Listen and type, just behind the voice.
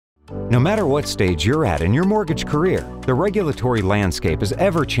No matter what stage you're at in your mortgage career, the regulatory landscape is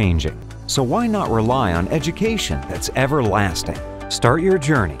ever-changing. So why not rely on education that's everlasting? Start your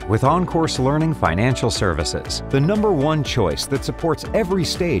journey with OnCourse Learning Financial Services, the #1 choice that supports every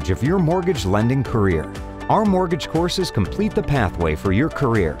stage of your mortgage lending career. Our mortgage courses complete the pathway for your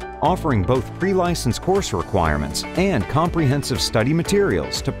career, offering both pre-license course requirements and comprehensive study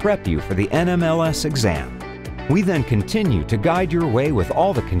materials to prep you for the NMLS exam. We then continue to guide your way with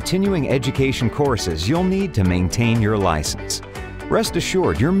all the continuing education courses you'll need to maintain your license. Rest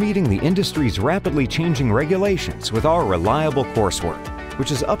assured you're meeting the industry's rapidly changing regulations with our reliable coursework,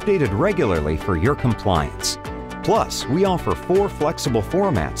 which is updated regularly for your compliance. Plus, we offer 4 flexible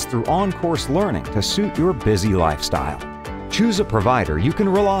formats through OnCourse Learning to suit your busy lifestyle. Choose a provider you can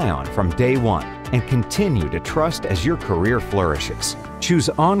rely on from day one and continue to trust as your career flourishes. Choose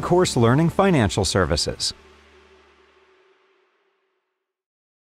OnCourse Learning Financial Services.